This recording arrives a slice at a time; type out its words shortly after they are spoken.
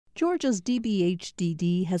Georgia's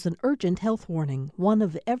DBHDD has an urgent health warning. 1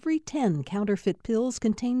 of every 10 counterfeit pills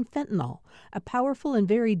contain fentanyl, a powerful and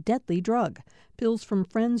very deadly drug. Pills from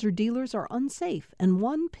friends or dealers are unsafe, and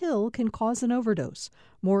 1 pill can cause an overdose.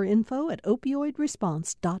 More info at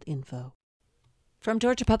opioidresponse.info. From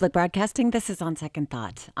Georgia Public Broadcasting, this is On Second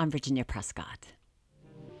Thought. I'm Virginia Prescott.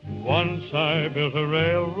 Once I built a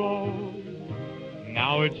railroad,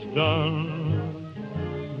 now it's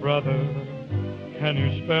done. Brother, can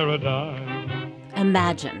you spare a dime?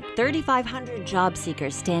 Imagine 3,500 job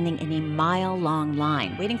seekers standing in a mile-long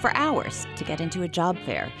line, waiting for hours to get into a job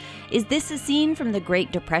fair. Is this a scene from the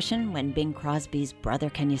Great Depression when Bing Crosby's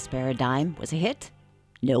Brother, Can You Spare a Dime was a hit?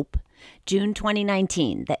 Nope. June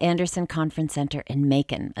 2019, the Anderson Conference Center in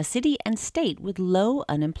Macon, a city and state with low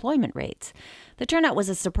unemployment rates. The turnout was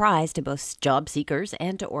a surprise to both job seekers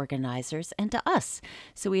and to organizers and to us.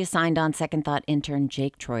 So we assigned On Second Thought intern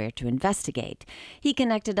Jake Troyer to investigate. He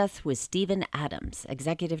connected us with Stephen Adams,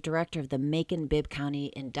 executive director of the Macon-Bibb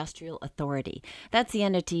County Industrial Authority. That's the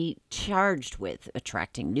entity charged with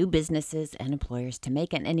attracting new businesses and employers to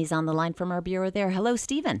Macon. And he's on the line from our bureau there. Hello,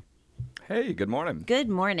 Stephen. Hey, good morning. Good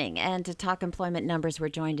morning. And to talk employment numbers, we're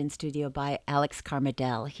joined in studio by Alex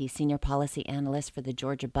Carmadel. He's Senior Policy Analyst for the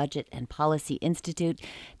Georgia Budget and Policy Institute,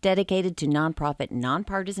 dedicated to nonprofit,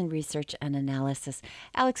 nonpartisan research and analysis.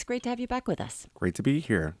 Alex, great to have you back with us. Great to be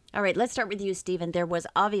here. All right, let's start with you, Stephen. There was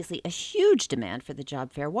obviously a huge demand for the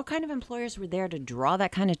job fair. What kind of employers were there to draw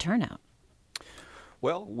that kind of turnout?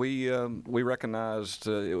 Well, we recognized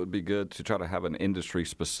it would be good to try to have an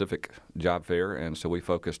industry-specific job fair, and so we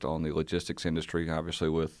focused on the logistics industry, obviously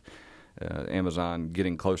with Amazon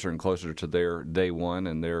getting closer and closer to their day one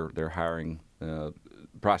and their hiring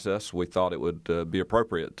process. We thought it would be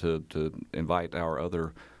appropriate to invite our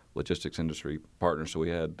other logistics industry partners. So we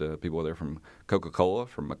had people there from Coca-Cola,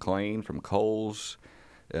 from McLean, from Kohl's,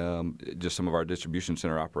 just some of our distribution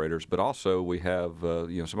center operators, but also we have,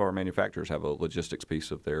 some of our manufacturers have a logistics piece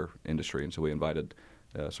of their industry, and so we invited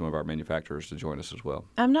some of our manufacturers to join us as well.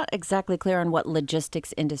 I'm not exactly clear on what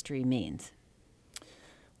logistics industry means.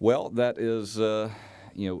 Well, that is, I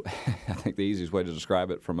think the easiest way to describe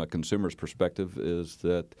it from a consumer's perspective is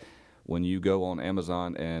that when you go on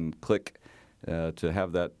Amazon and click to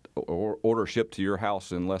have that order shipped to your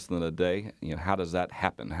house in less than a day, how does that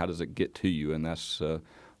happen? How does it get to you? And that's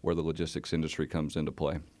where the logistics industry comes into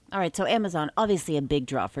play. All right, so Amazon, obviously a big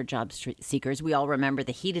draw for job seekers. We all remember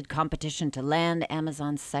the heated competition to land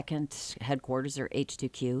Amazon's second headquarters, or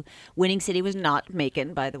HQ. Winning city was not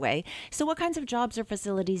Macon, by the way. So what kinds of jobs or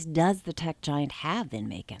facilities does the tech giant have in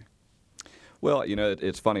Macon? Well,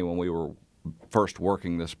 it's funny, when we were first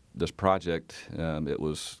working this project, it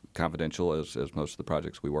was confidential, as most of the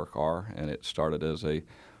projects we work are, and it started as a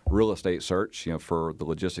real estate search. For the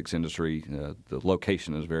logistics industry, the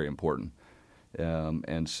location is very important.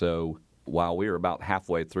 And so while we were about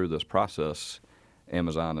halfway through this process,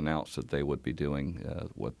 Amazon announced that they would be doing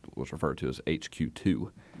what was referred to as HQ2.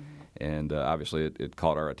 Mm-hmm. And obviously it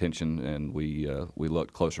caught our attention, and we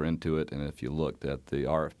looked closer into it. And if you looked at the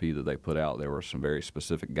RFP that they put out, there were some very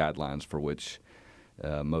specific guidelines for which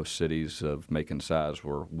most cities of Macon size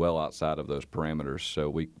were well outside of those parameters. So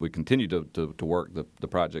we continued to work the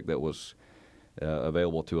project that was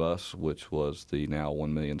available to us, which was the now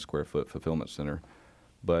 1 million square foot fulfillment center.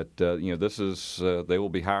 But this is they will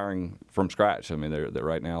be hiring from scratch. I mean, they're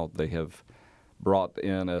right now they have brought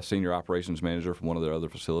in a senior operations manager from one of their other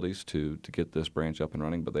facilities to get this branch up and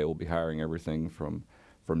running. But they will be hiring everything from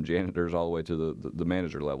janitors all the way to the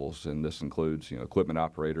manager levels, and this includes equipment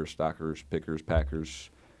operators, stockers, pickers, packers,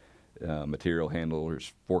 material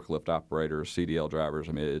handlers, forklift operators, CDL drivers.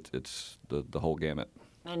 I mean, it's the whole gamut.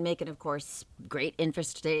 And Macon, of course, great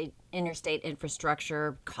interstate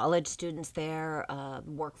infrastructure, college students there,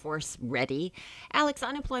 workforce ready. Alex,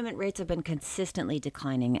 unemployment rates have been consistently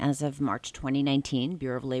declining. As of March 2019,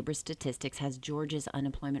 Bureau of Labor Statistics has Georgia's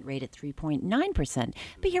unemployment rate at 3.9%.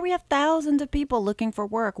 But here we have thousands of people looking for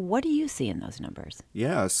work. What do you see in those numbers?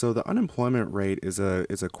 Yeah, so the unemployment rate is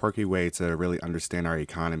a quirky way to really understand our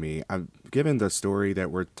economy. Given the story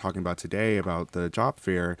that we're talking about today about the job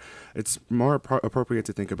fair, it's more appropriate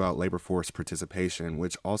to think about labor force participation,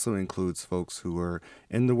 which also includes folks who are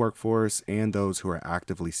in the workforce and those who are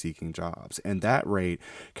actively seeking jobs. And that rate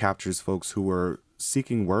captures folks who are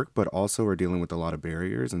seeking work, but also are dealing with a lot of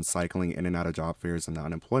barriers and cycling in and out of job fairs and the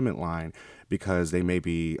unemployment line because they may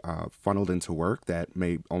be funneled into work that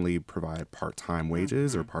may only provide part-time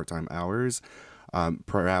wages or part-time hours.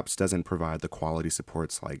 Perhaps doesn't provide the quality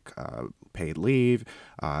supports like paid leave,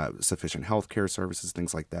 sufficient health care services,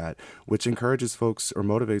 things like that, which encourages folks or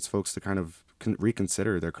motivates folks to kind of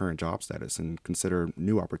reconsider their current job status and consider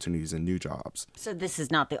new opportunities and new jobs. So this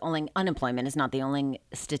is not the only, unemployment is not the only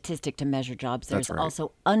statistic to measure jobs. There's That's right.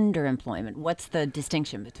 also underemployment. What's the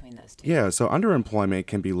distinction between those two? Yeah, so underemployment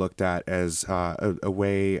can be looked at as a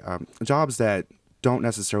way, jobs that don't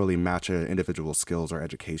necessarily match an individual's skills or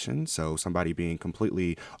education. So somebody being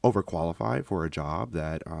completely overqualified for a job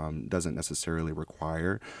that doesn't necessarily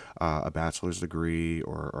require a bachelor's degree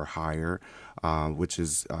or higher, which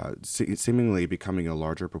is seemingly becoming a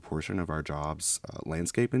larger proportion of our jobs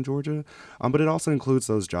landscape in Georgia. But it also includes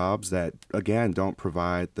those jobs that, again, don't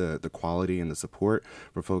provide the quality and the support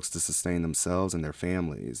for folks to sustain themselves and their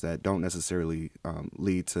families, that don't necessarily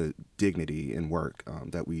lead to dignity in work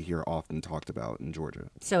that we hear often talked about in Georgia.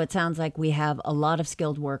 So it sounds like we have a lot of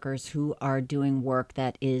skilled workers who are doing work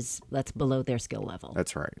that's below their skill level.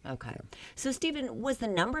 That's right. Okay. So, Stephen, was the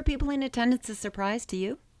number of people in attendance a surprise to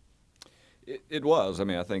you? It was. I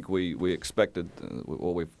mean, I think we expected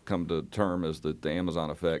what we've come to term as the Amazon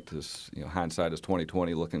effect. Is hindsight is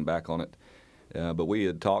 20/20. Looking back on it, but we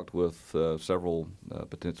had talked with several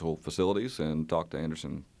potential facilities and talked to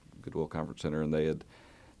Anderson Goodwill Conference Center, and they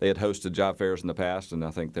had hosted job fairs in the past, and I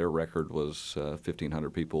think their record was 1,500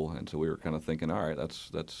 people, and so we were kind of thinking, all right,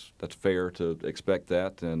 that's fair to expect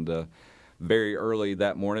that, and very early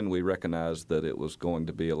that morning we recognized that it was going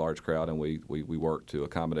to be a large crowd, and we worked to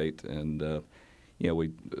accommodate, and I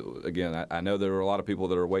know there were a lot of people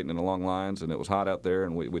that are waiting in the long lines, and it was hot out there,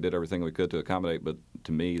 and we did everything we could to accommodate, but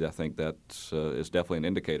to me, I think that is definitely an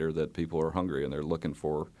indicator that people are hungry and they're looking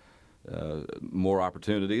for more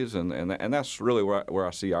opportunities, and that's really where I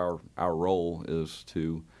see our role is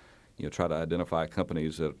to try to identify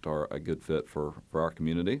companies that are a good fit for our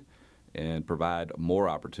community and provide more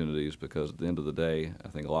opportunities, because at the end of the day, I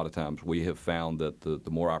think a lot of times we have found that the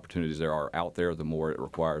more opportunities there are out there, the more it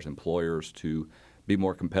requires employers to be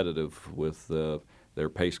more competitive with their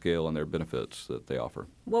pay scale and their benefits that they offer.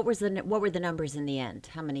 What were the numbers in the end?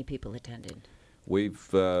 How many people attended? We're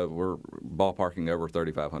ballparking over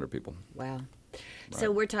 3,500 people. Wow. So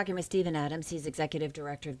we're talking with Stephen Adams. He's Executive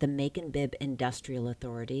Director of the Macon-Bibb Industrial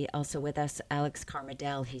Authority. Also with us, Alex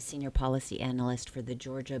Carmadel. He's Senior Policy Analyst for the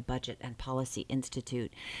Georgia Budget and Policy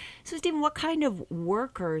Institute. So, Stephen, what kind of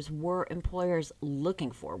workers were employers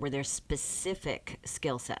looking for? Were there specific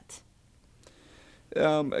skill sets?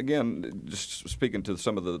 Again, just speaking to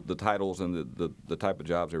some of the titles and the type of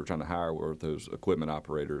jobs they were trying to hire were those equipment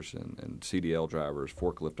operators and CDL drivers,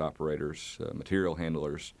 forklift operators, material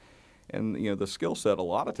handlers. And, the skill set a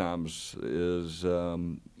lot of times is,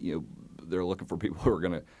 they're looking for people who are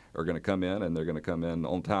going to come in, and they're going to come in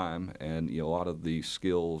on time. And, a lot of these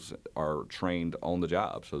skills are trained on the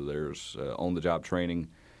job. So there's on-the-job training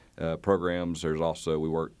programs. There's also, a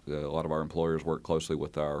lot of our employers work closely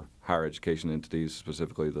with our higher education entities,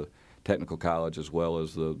 specifically the technical college as well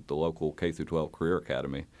as the local K-12 Career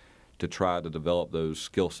Academy, to try to develop those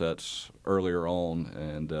skill sets earlier on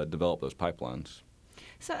and develop those pipelines.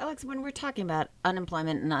 So, Alex, when we're talking about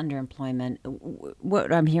unemployment and underemployment,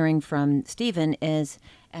 what I'm hearing from Stephen is,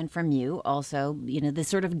 and from you also, this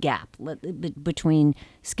sort of gap between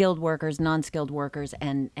skilled workers, non-skilled workers,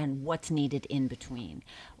 and what's needed in between.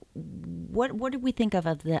 What do we think of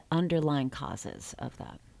the underlying causes of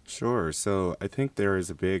that? Sure. So I think there is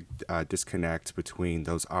a big disconnect between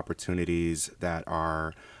those opportunities that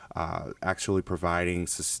are actually providing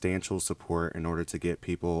substantial support in order to get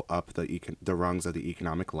people up the rungs of the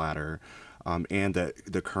economic ladder, and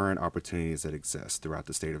the current opportunities that exist throughout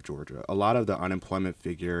the state of Georgia. A lot of the unemployment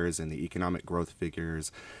figures and the economic growth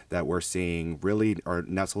figures that we're seeing really are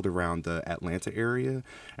nestled around the Atlanta area,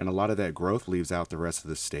 and a lot of that growth leaves out the rest of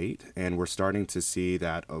the state. And we're starting to see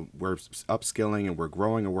that we're upskilling and we're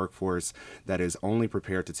growing a workforce that is only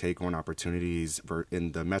prepared to take on opportunities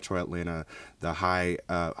in the Metro Atlanta, the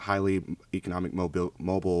highly economic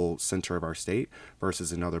mobile center of our state,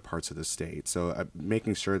 versus in other parts of the state. So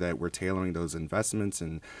making sure that we're tailoring those investments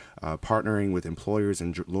and partnering with employers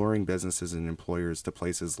and luring businesses and employers to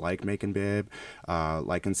places like Macon-Bibb,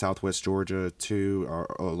 like in Southwest Georgia too, or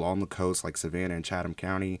along the coast like Savannah and Chatham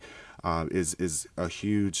County, is a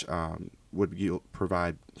huge would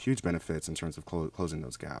provide huge benefits in terms of closing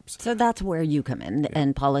those gaps. So that's where you come in,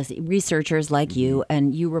 and policy researchers like you,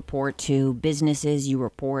 and you report to businesses, you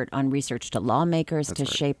report on research to lawmakers to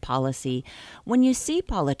shape policy. When you see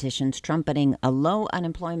politicians trumpeting a low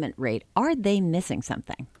unemployment rate, are they missing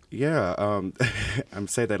something? Yeah, I'm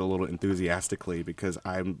saying that a little enthusiastically because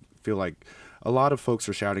I feel like a lot of folks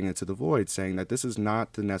are shouting into the void, saying that this is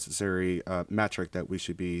not the necessary metric that we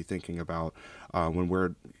should be thinking about when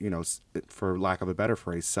we're, for lack of a better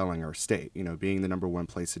phrase, selling our state. Being the number one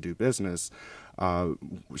place to do business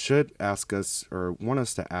should ask us or want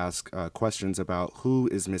us to ask questions about who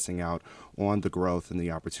is missing out on the growth and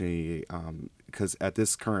the opportunity. Because at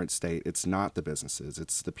this current state, it's not the businesses,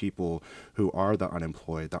 it's the people who are the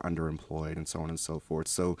unemployed, the underemployed, and so on and so forth.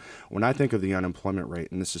 So when I think of the unemployment rate,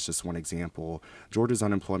 and this is just one example, Georgia's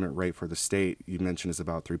unemployment rate for the state, you mentioned, is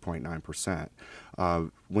about 3.9%.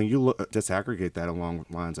 When you disaggregate that along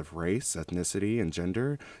lines of race, ethnicity, and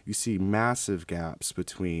gender, you see massive gaps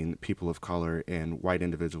between people of color and white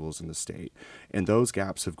individuals in the state. And those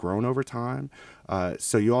gaps have grown over time.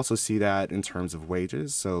 So you also see that in terms of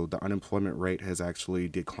wages. So the unemployment rate has actually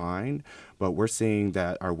declined, but we're seeing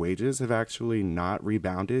that our wages have actually not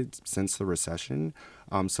rebounded since the recession.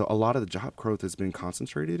 So a lot of the job growth has been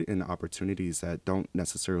concentrated in opportunities that don't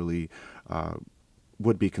necessarily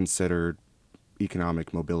would be considered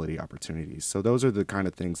economic mobility opportunities. So those are the kind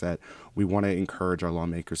of things that we want to encourage our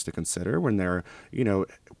lawmakers to consider when they're,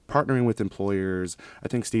 partnering with employers. I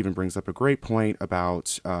think Stephen brings up a great point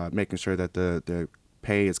about making sure that the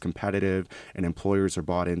pay is competitive and employers are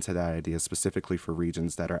bought into that idea, specifically for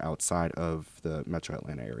regions that are outside of the Metro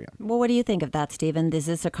Atlanta area. Well, what do you think of that, Stephen? Is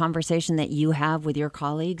this a conversation that you have with your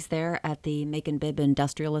colleagues there at the Macon-Bibb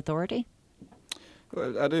Industrial Authority?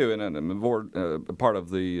 I do, and I'm part of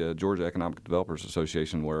the Georgia Economic Developers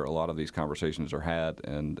Association, where a lot of these conversations are had.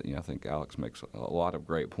 And I think Alex makes a lot of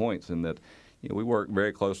great points in that we work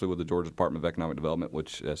very closely with the Georgia Department of Economic Development,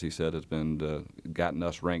 which, as he said, has been gotten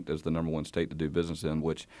us ranked as the number one state to do business in,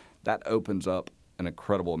 which that opens up an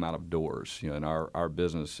incredible amount of doors. In our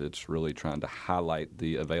business, it's really trying to highlight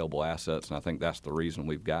the available assets, and I think that's the reason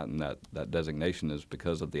we've gotten that designation, is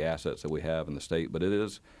because of the assets that we have in the state. But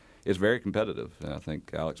it's very competitive, and I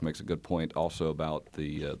think Alex makes a good point also about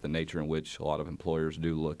the nature in which a lot of employers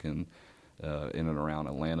do look in and around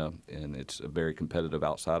Atlanta, and it's very competitive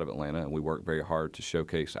outside of Atlanta, and we work very hard to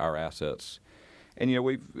showcase our assets. And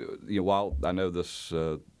while I know this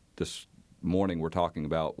morning we're talking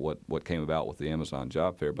about what came about with the Amazon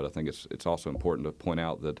Job Fair, but I think it's also important to point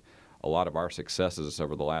out that a lot of our successes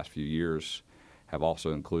over the last few years have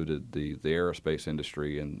also included the aerospace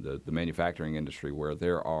industry and the manufacturing industry, where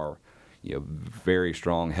there are very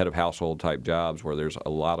strong head of household type jobs where there's a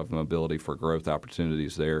lot of mobility for growth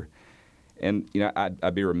opportunities there. And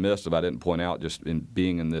I'd be remiss if I didn't point out, just in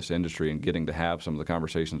being in this industry and getting to have some of the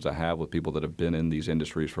conversations I have with people that have been in these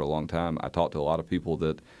industries for a long time. I talk to a lot of people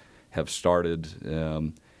that have started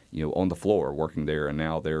on the floor working there, and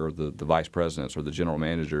now they're the vice presidents or the general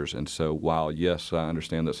managers. And so while, yes, I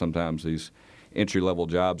understand that sometimes these entry-level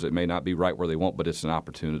jobs, it may not be right where they want, but it's an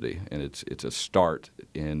opportunity, and it's a start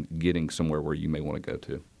in getting somewhere where you may want to go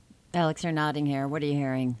to. Alex, you're nodding here. What are you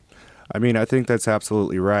hearing? I mean, I think that's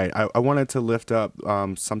absolutely right. I wanted to lift up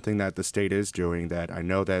something that the state is doing that I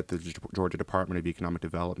know that the Georgia Department of Economic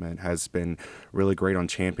Development has been really great on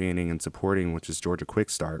championing and supporting, which is Georgia Quick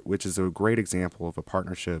Start, which is a great example of a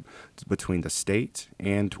partnership between the state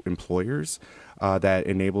and employers that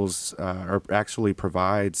enables or actually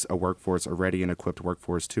provides a workforce, a ready and equipped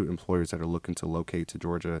workforce to employers that are looking to locate to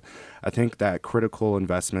Georgia. I think that critical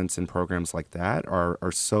investments in programs like that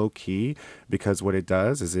are so key, because what it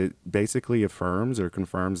does is it basically affirms or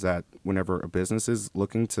confirms that whenever a business is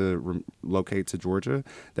looking to locate to Georgia,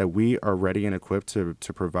 that we are ready and equipped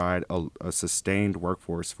to provide a sustained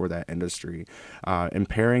workforce for that industry. And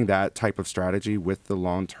pairing that type of strategy with the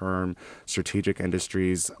long-term strategic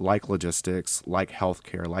industries like logistics, like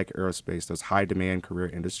healthcare, like aerospace, those high-demand career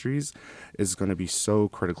industries, is going to be so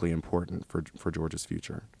critically important for Georgia's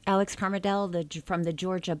future. Alex Carmodell from the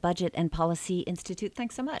Georgia Budget and Policy Institute,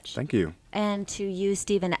 thanks so much. Thank you. And to you,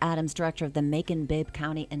 Stephen Adams, Director of the Macon-Bibb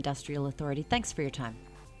County Industrial Authority, thanks for your time.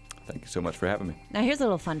 Thank you so much for having me. Now, here's a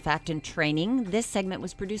little fun fact in training. This segment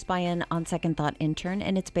was produced by an On Second Thought intern,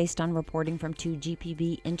 and it's based on reporting from 2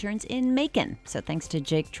 GPB interns in Macon. So thanks to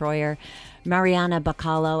Jake Troyer, Mariana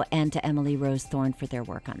Bacallo, and to Emily Rose Thorne for their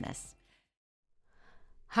work on this.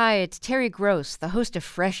 Hi, it's Terry Gross, the host of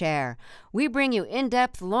Fresh Air. We bring you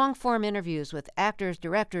in-depth, long-form interviews with actors,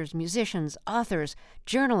 directors, musicians, authors,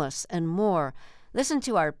 journalists, and more. Listen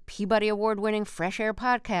to our Peabody Award-winning Fresh Air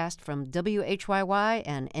podcast from WHYY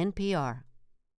and NPR.